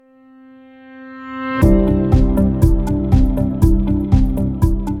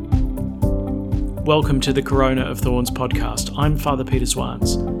welcome to the Corona of Thorns podcast. I'm Father Peter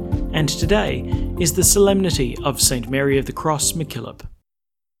Swans, and today is the solemnity of St. Mary of the Cross, MacKillop.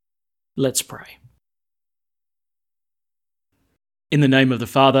 Let's pray. In the name of the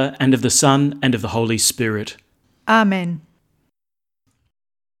Father, and of the Son, and of the Holy Spirit. Amen.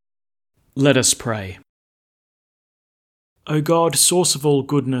 Let us pray. O God, source of all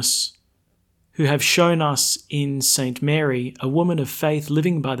goodness, who have shown us in St. Mary a woman of faith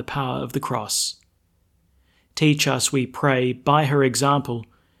living by the power of the cross, teach us, we pray, by her example,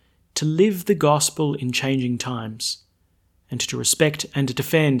 to live the gospel in changing times, and to respect and to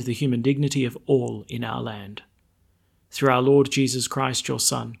defend the human dignity of all in our land. Through our Lord Jesus Christ, your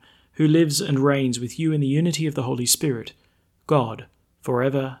Son, who lives and reigns with you in the unity of the Holy Spirit, God, for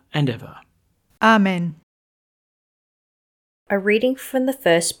ever and ever. Amen. A reading from the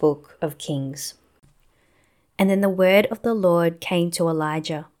first book of Kings. And then the word of the Lord came to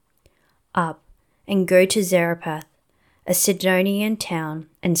Elijah, Up, and go to Zarephath, a Sidonian town,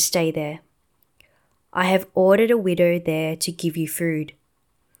 and stay there. I have ordered a widow there to give you food.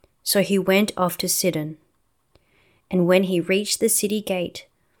 So he went off to Sidon. And when he reached the city gate,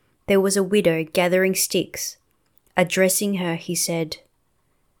 there was a widow gathering sticks. Addressing her, he said,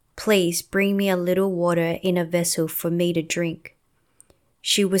 Please bring me a little water in a vessel for me to drink.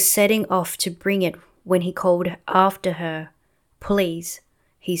 She was setting off to bring it when he called after her. Please,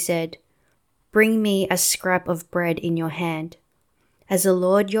 he said, bring me a scrap of bread in your hand, as the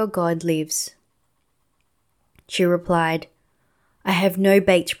Lord your God lives. She replied, I have no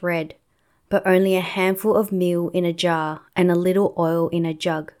baked bread, but only a handful of meal in a jar and a little oil in a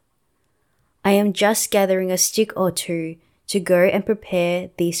jug. I am just gathering a stick or two to go and prepare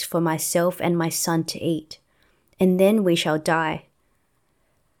this for myself and my son to eat, and then we shall die.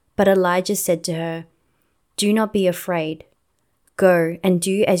 But Elijah said to her, Do not be afraid. Go and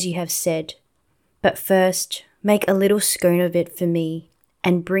do as you have said. But first, make a little scone of it for me,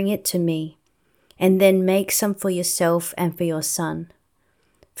 and bring it to me, and then make some for yourself and for your son.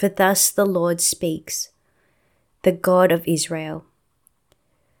 For thus the Lord speaks, the God of Israel.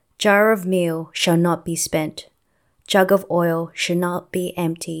 Jar of meal shall not be spent, jug of oil shall not be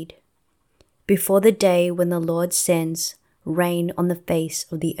emptied, before the day when the Lord sends rain on the face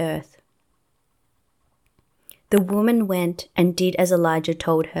of the earth. The woman went and did as Elijah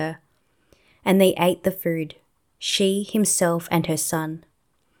told her, and they ate the food, she, himself, and her son.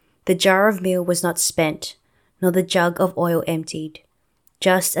 The jar of meal was not spent, nor the jug of oil emptied,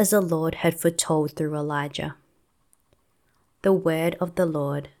 just as the Lord had foretold through Elijah. The word of the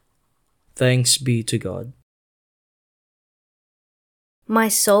Lord. Thanks be to God. My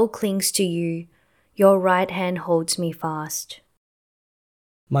soul clings to you, your right hand holds me fast.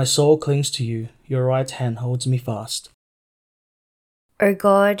 My soul clings to you, your right hand holds me fast. O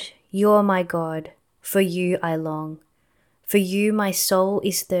God, you are my God, for you I long. For you my soul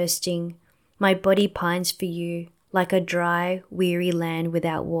is thirsting, my body pines for you, like a dry, weary land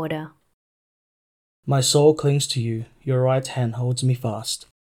without water. My soul clings to you, your right hand holds me fast.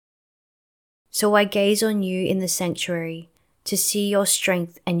 So I gaze on you in the sanctuary, to see your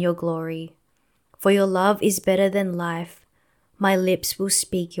strength and your glory. For your love is better than life, my lips will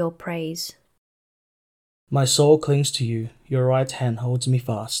speak your praise. My soul clings to you, your right hand holds me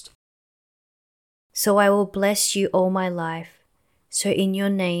fast. So I will bless you all my life, so in your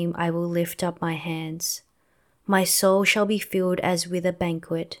name I will lift up my hands. My soul shall be filled as with a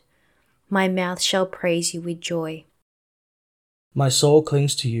banquet, my mouth shall praise you with joy. My soul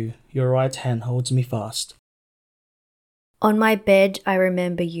clings to you, your right hand holds me fast. On my bed I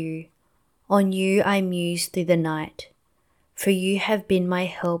remember you, on you I muse through the night, for you have been my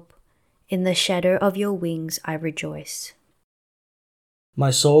help, in the shadow of your wings I rejoice. My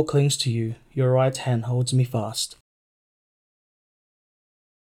soul clings to you, your right hand holds me fast.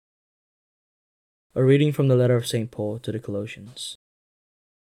 A reading from the letter of St. Paul to the Colossians.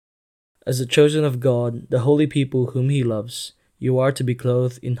 As the chosen of God, the holy people whom he loves, you are to be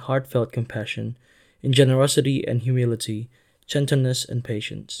clothed in heartfelt compassion, in generosity and humility, gentleness and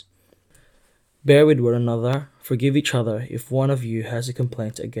patience. Bear with one another, forgive each other if one of you has a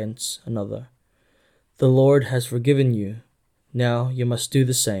complaint against another. The Lord has forgiven you, now you must do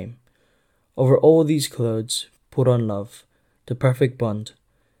the same. Over all these clothes, put on love, the perfect bond,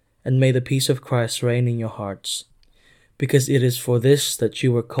 and may the peace of Christ reign in your hearts. Because it is for this that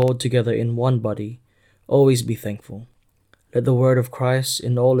you were called together in one body, always be thankful. Let the word of Christ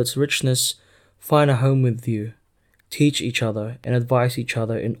in all its richness find a home with you. Teach each other and advise each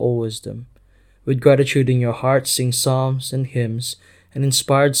other in all wisdom. With gratitude in your hearts, sing psalms and hymns and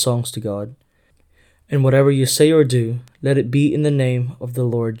inspired songs to God. And whatever you say or do, let it be in the name of the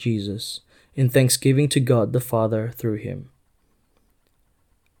Lord Jesus, in thanksgiving to God the Father through him.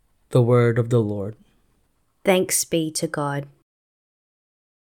 The word of the Lord. Thanks be to God.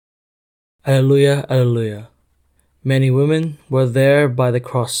 Alleluia, Alleluia. Many women were there by the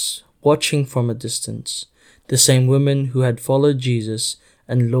cross, watching from a distance, the same women who had followed Jesus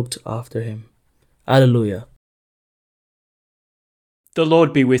and looked after him. Alleluia. The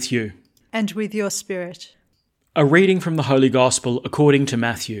Lord be with you. And with your spirit. A reading from the Holy Gospel according to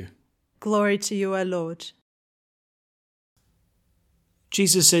Matthew. Glory to you, O Lord.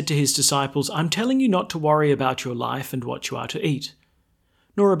 Jesus said to his disciples, "I'm telling you not to worry about your life and what you are to eat,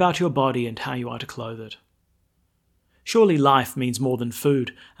 nor about your body and how you are to clothe it. Surely life means more than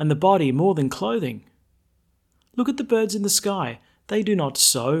food, and the body more than clothing. Look at the birds in the sky. They do not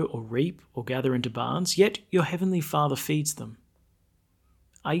sow or reap or gather into barns, yet your heavenly Father feeds them.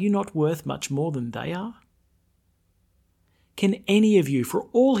 Are you not worth much more than they are? Can any of you, for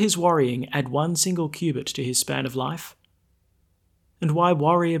all his worrying, add one single cubit to his span of life? And why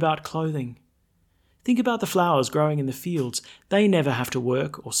worry about clothing? Think about the flowers growing in the fields. They never have to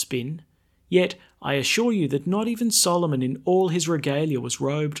work or spin. Yet I assure you that not even Solomon in all his regalia was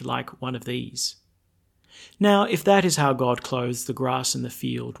robed like one of these. Now, if that is how God clothes the grass in the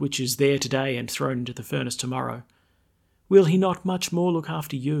field, which is there today and thrown into the furnace tomorrow, will he not much more look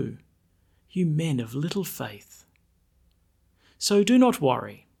after you, you men of little faith? So do not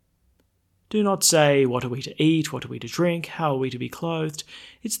worry. Do not say, what are we to eat, what are we to drink, how are we to be clothed?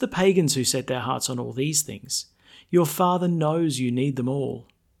 It's the pagans who set their hearts on all these things. Your Father knows you need them all.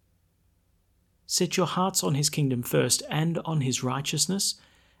 Set your hearts on his kingdom first and on his righteousness,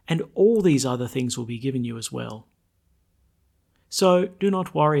 and all these other things will be given you as well. So do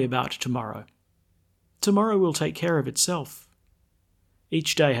not worry about tomorrow. Tomorrow will take care of itself.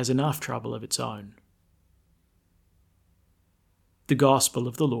 Each day has enough trouble of its own." The Gospel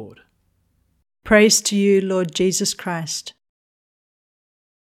of the Lord. Praise to you, Lord Jesus Christ.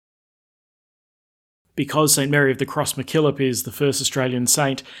 Because St. Mary of the Cross MacKillop is the first Australian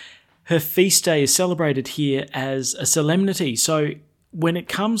saint, her feast day is celebrated here as a solemnity. So when it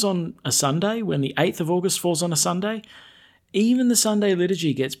comes on a Sunday, when the 8th of August falls on a Sunday, even the Sunday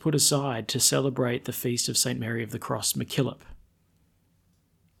liturgy gets put aside to celebrate the feast of St. Mary of the Cross MacKillop.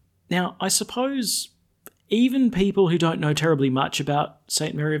 Now, I suppose even people who don't know terribly much about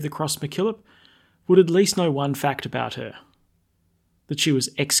St. Mary of the Cross MacKillop would at least know one fact about her, that she was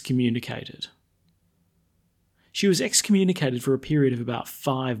excommunicated. She was excommunicated for a period of about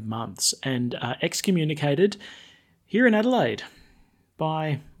 5 months, and excommunicated here in Adelaide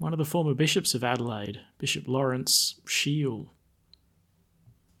by one of the former bishops of Adelaide, Bishop Lawrence Shiel.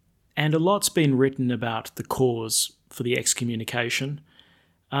 And a lot's been written about the cause for the excommunication.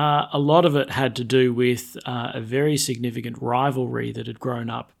 A lot of it had to do with a very significant rivalry that had grown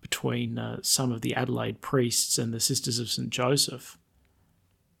up between some of the Adelaide priests and the Sisters of St. Joseph.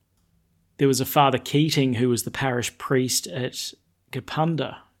 There was a Father Keating who was the parish priest at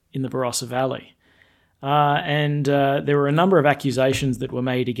Kapunda in the Barossa Valley. And there were a number of accusations that were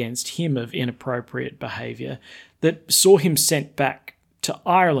made against him of inappropriate behaviour that saw him sent back to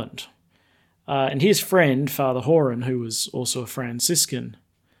Ireland. And his friend, Father Horan, who was also a Franciscan,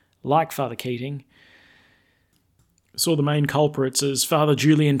 like Father Keating, saw the main culprits as Father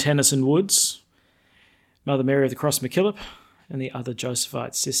Julian Tennyson Woods, Mother Mary of the Cross MacKillop, and the other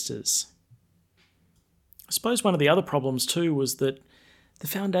Josephite sisters. I suppose one of the other problems too was that the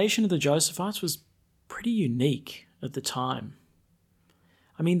foundation of the Josephites was pretty unique at the time.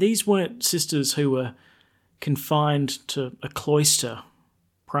 I mean, these weren't sisters who were confined to a cloister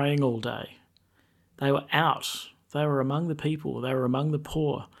praying all day. They were out. They were among the people. They were among the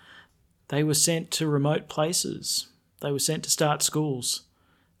poor. They were sent to remote places. They were sent to start schools.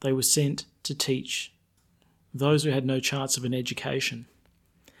 They were sent to teach those who had no chance of an education.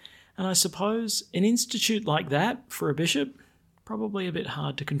 And I suppose an institute like that, for a bishop, probably a bit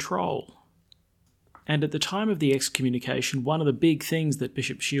hard to control. And at the time of the excommunication, one of the big things that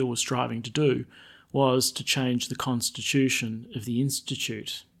Bishop Shiel was striving to do was to change the constitution of the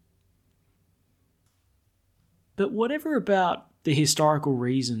institute. But whatever about the historical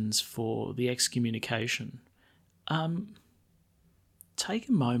reasons for the excommunication, take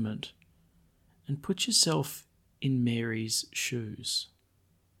a moment and put yourself in Mary's shoes.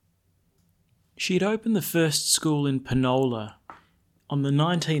 She had opened the first school in Penola on the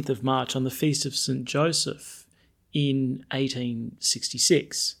 19th of March on the Feast of St. Joseph in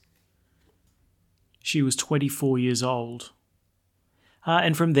 1866. She was 24 years old.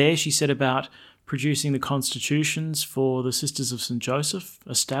 And from there she set about producing the constitutions for the Sisters of St. Joseph,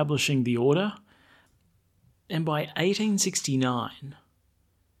 establishing the order. And by 1869,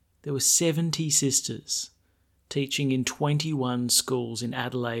 There were 70 sisters teaching in 21 schools in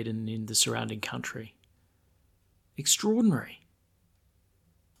Adelaide and in the surrounding country. Extraordinary.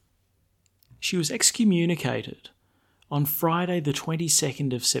 She was excommunicated on Friday the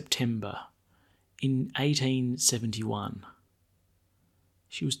 22nd of September in 1871.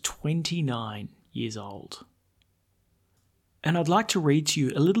 She was 29 years old. And I'd like to read to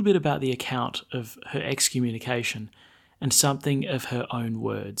you a little bit about the account of her excommunication and something of her own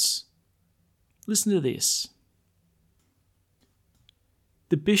words. Listen to this.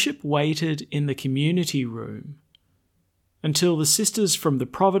 The bishop waited in the community room until the sisters from the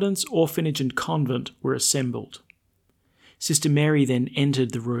Providence Orphanage and Convent were assembled. Sister Mary then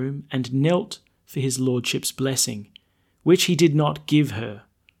entered the room and knelt for his lordship's blessing, which he did not give her,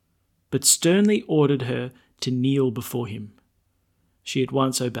 but sternly ordered her to kneel before him. She at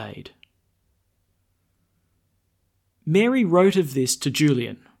once obeyed. Mary wrote of this to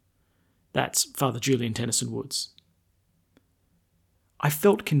Julian. That's Father Julian Tennyson Woods. I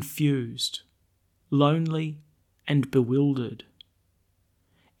felt confused, lonely, and bewildered.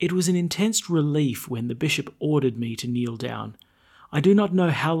 It was an intense relief when the bishop ordered me to kneel down. I do not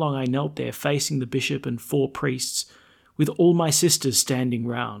know how long I knelt there facing the bishop and 4 priests, with all my sisters standing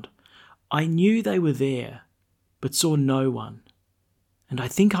round. I knew they were there, but saw no one, and I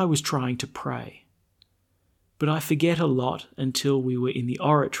think I was trying to pray. But I forget a lot until we were in the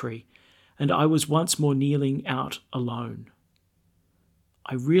oratory, and I was once more kneeling out alone.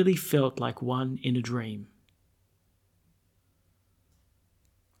 I really felt like one in a dream.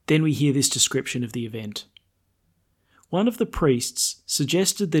 Then we hear this description of the event. One of the priests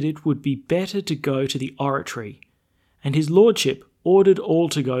suggested that it would be better to go to the oratory, and his lordship ordered all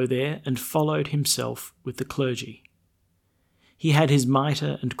to go there and followed himself with the clergy. He had his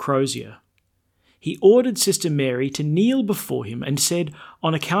mitre and crozier. He ordered Sister Mary to kneel before him and said,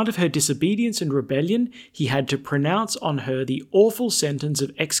 on account of her disobedience and rebellion, he had to pronounce on her the awful sentence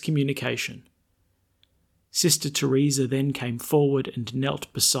of excommunication. Sister Teresa then came forward and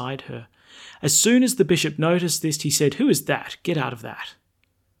knelt beside her. As soon as the bishop noticed this, he said, "Who is that? Get out of that."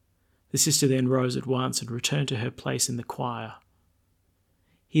 The sister then rose at once and returned to her place in the choir.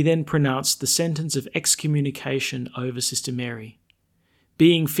 He then pronounced the sentence of excommunication over Sister Mary.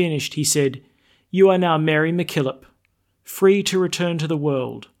 Being finished, he said, "You are now Mary MacKillop, free to return to the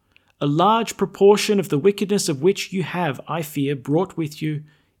world, a large proportion of the wickedness of which you have, I fear, brought with you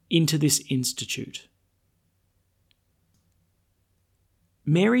into this institute."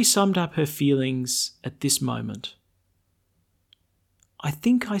 Mary summed up her feelings at this moment. I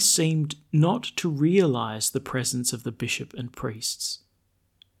think I seemed not to realize the presence of the bishop and priests.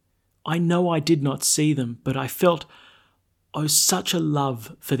 I know I did not see them, but I felt, such a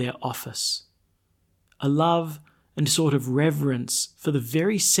love for their office. A love and sort of reverence for the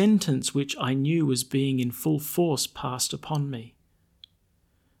very sentence which I knew was being in full force passed upon me.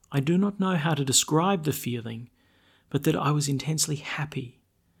 I do not know how to describe the feeling, but that I was intensely happy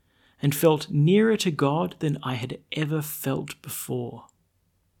and felt nearer to God than I had ever felt before.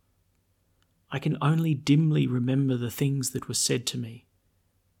 I can only dimly remember the things that were said to me,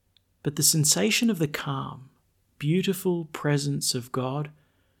 but the sensation of the calm, beautiful presence of God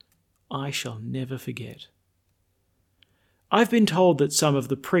I shall never forget. I've been told that some of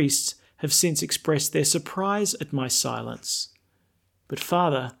the priests have since expressed their surprise at my silence, but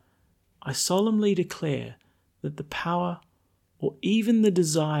Father, I solemnly declare that the power or even the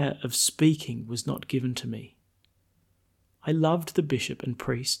desire of speaking was not given to me. I loved the bishop and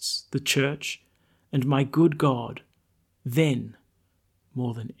priests, the church, and my good God, then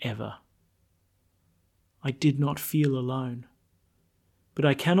more than ever. I did not feel alone, but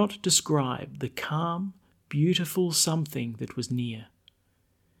I cannot describe the calm, beautiful something that was near.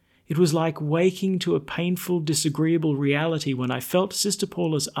 It was like waking to a painful, disagreeable reality when I felt Sister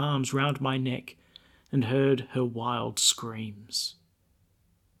Paula's arms round my neck and heard her wild screams.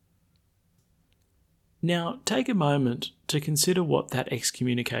 Now, take a moment to consider what that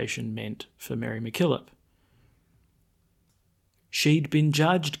excommunication meant for Mary MacKillop. She'd been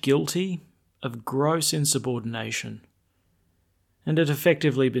judged guilty of gross insubordination and had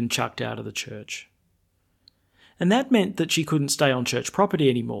effectively been chucked out of the church. And that meant that she couldn't stay on church property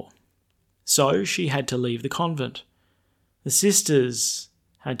anymore. So she had to leave the convent. The sisters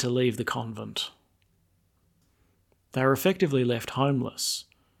had to leave the convent. They were effectively left homeless,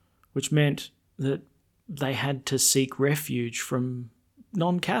 which meant that they had to seek refuge from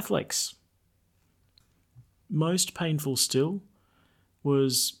non-Catholics. Most painful still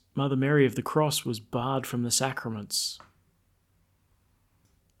was Mother Mary of the Cross was barred from the sacraments.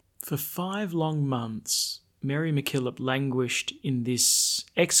 For 5 long months, Mary MacKillop languished in this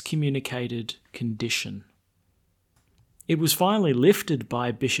excommunicated condition. It was finally lifted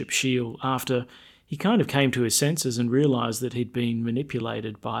by Bishop Shiel after he kind of came to his senses and realised that he'd been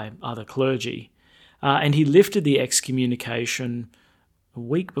manipulated by other clergy. And he lifted the excommunication a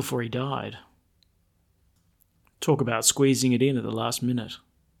week before he died. Talk about squeezing it in at the last minute.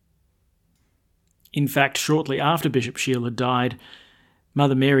 In fact, shortly after Bishop Shiel had died,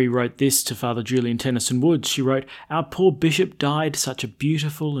 Mother Mary wrote this to Father Julian Tennyson Woods. She wrote, "Our poor bishop died such a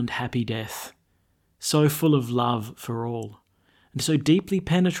beautiful and happy death, so full of love for all, and so deeply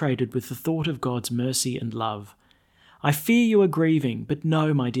penetrated with the thought of God's mercy and love. I fear you are grieving, but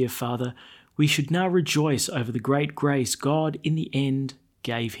no, my dear Father, we should now rejoice over the great grace God in the end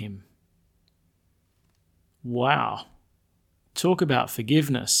gave him." Wow. Talk about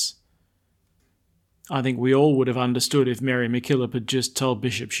forgiveness. I think we all would have understood if Mary MacKillop had just told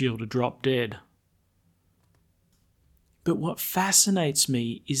Bishop Shiel to drop dead. But what fascinates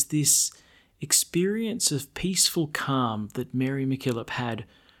me is this experience of peaceful calm that Mary MacKillop had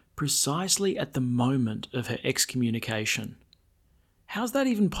precisely at the moment of her excommunication. How's that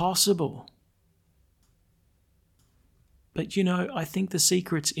even possible? But I think the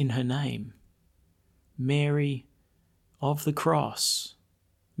secret's in her name. Mary of the Cross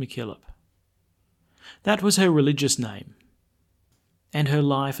MacKillop. That was her religious name, and her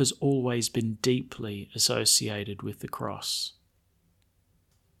life has always been deeply associated with the cross.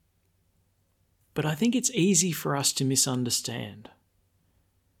 But I think it's easy for us to misunderstand.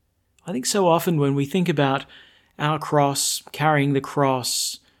 I think so often when we think about our cross, carrying the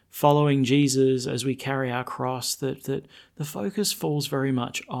cross, following Jesus as we carry our cross, that the focus falls very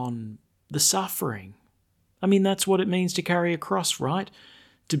much on the suffering. I mean, that's what it means to carry a cross, right?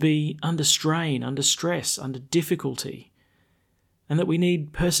 To be under strain, under stress, under difficulty, and that we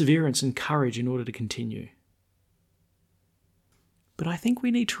need perseverance and courage in order to continue. But I think we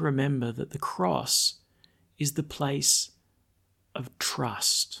need to remember that the cross is the place of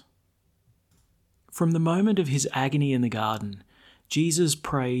trust. From the moment of his agony in the garden, Jesus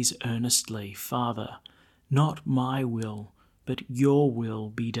prays earnestly, "Father, not my will, but your will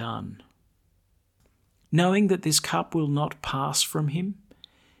be done." Knowing that this cup will not pass from him,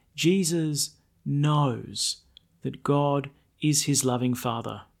 Jesus knows that God is his loving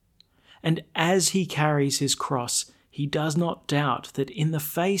Father. And as he carries his cross, he does not doubt that in the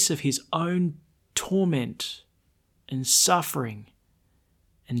face of his own torment and suffering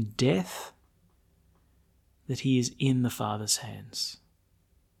and death, that he is in the Father's hands.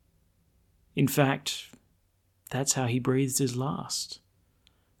 In fact, that's how he breathes his last.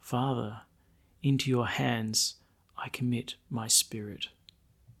 "Father, into your hands I commit my spirit."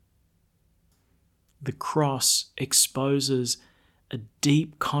 The cross exposes a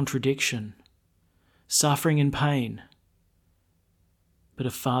deep contradiction, suffering and pain, but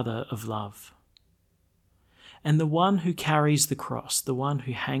a Father of love. And the one who carries the cross, the one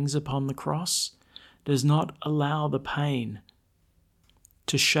who hangs upon the cross, does not allow the pain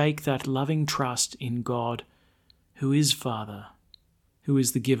to shake that loving trust in God, who is Father, who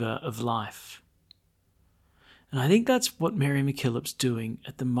is the giver of life. And I think that's what Mary MacKillop's doing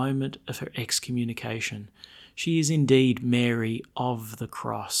at the moment of her excommunication. She is indeed Mary of the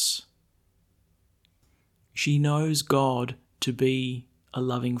Cross. She knows God to be a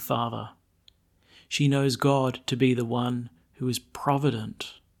loving Father. She knows God to be the one who is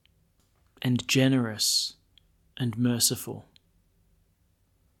provident and generous and merciful.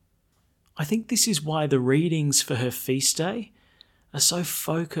 I think this is why the readings for her feast day are so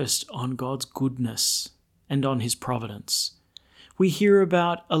focused on God's goodness and on his providence. We hear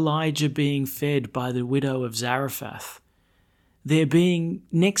about Elijah being fed by the widow of Zarephath, there being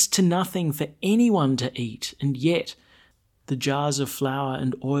next to nothing for anyone to eat, and yet the jars of flour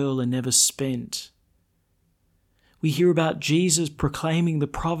and oil are never spent. We hear about Jesus proclaiming the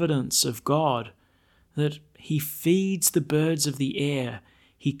providence of God, that he feeds the birds of the air,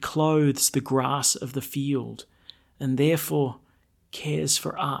 he clothes the grass of the field, and therefore cares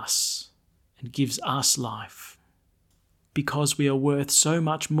for us and gives us life, because we are worth so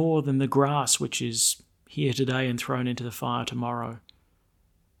much more than the grass which is here today and thrown into the fire tomorrow.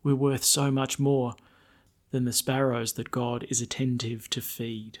 We're worth so much more than the sparrows that God is attentive to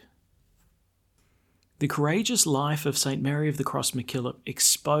feed. The courageous life of St. Mary of the Cross MacKillop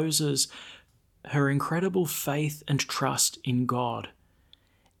exposes her incredible faith and trust in God,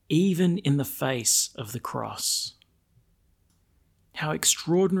 even in the face of the cross. How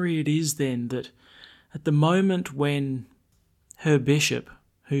extraordinary it is then that at the moment when her bishop,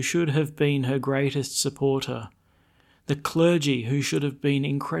 who should have been her greatest supporter, The clergy, who should have been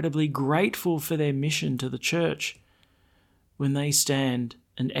incredibly grateful for their mission to the church, when they stand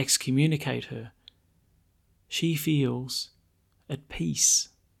and excommunicate her, she feels at peace.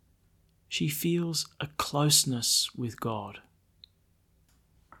 She feels a closeness with God.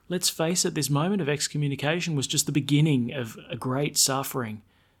 Let's face it, this moment of excommunication was just the beginning of a great suffering.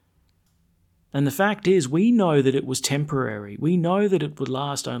 And the fact is, we know that it was temporary. We know that it would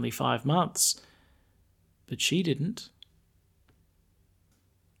last only 5 months. But she didn't.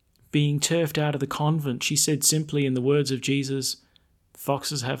 Being turfed out of the convent, she said simply in the words of Jesus,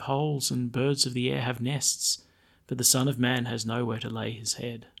 "Foxes have holes and birds of the air have nests, but the Son of Man has nowhere to lay his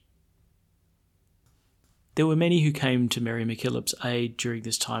head." There were many who came to Mary MacKillop's aid during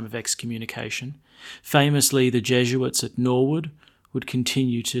this time of excommunication. Famously, the Jesuits at Norwood would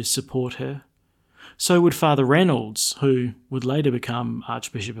continue to support her. So would Father Reynolds, who would later become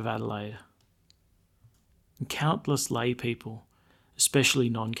Archbishop of Adelaide. And countless lay people, especially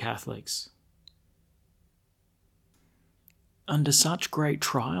non-Catholics. Under such great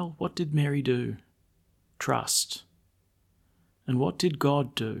trial, what did Mary do? Trust. And what did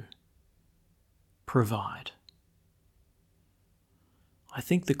God do? Provide. I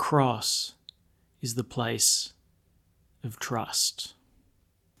think the cross is the place of trust,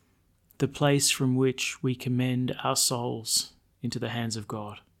 the place from which we commend our souls into the hands of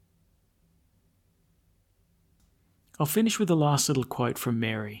God. I'll finish with the last little quote from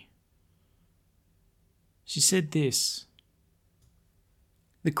Mary. She said this,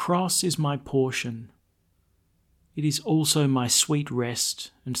 "The cross is my portion. It is also my sweet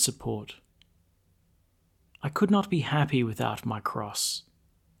rest and support. I could not be happy without my cross.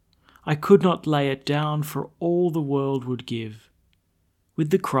 I could not lay it down for all the world would give.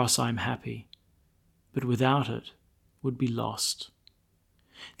 With the cross I'm happy, but without it would be lost.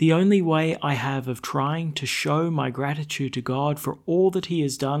 The only way I have of trying to show my gratitude to God for all that he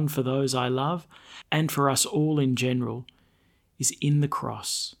has done for those I love and for us all in general is in the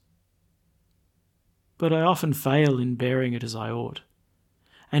cross. But I often fail in bearing it as I ought,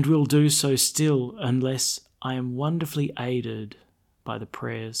 and will do so still unless I am wonderfully aided by the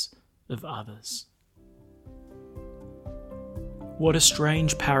prayers of others." What a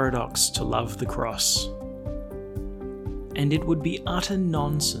strange paradox to love the cross. And it would be utter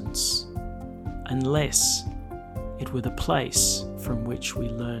nonsense unless it were the place from which we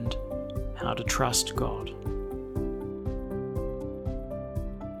learned how to trust God.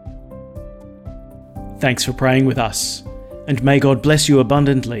 Thanks for praying with us, and may God bless you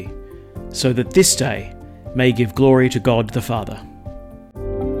abundantly, so that this day may give glory to God the Father.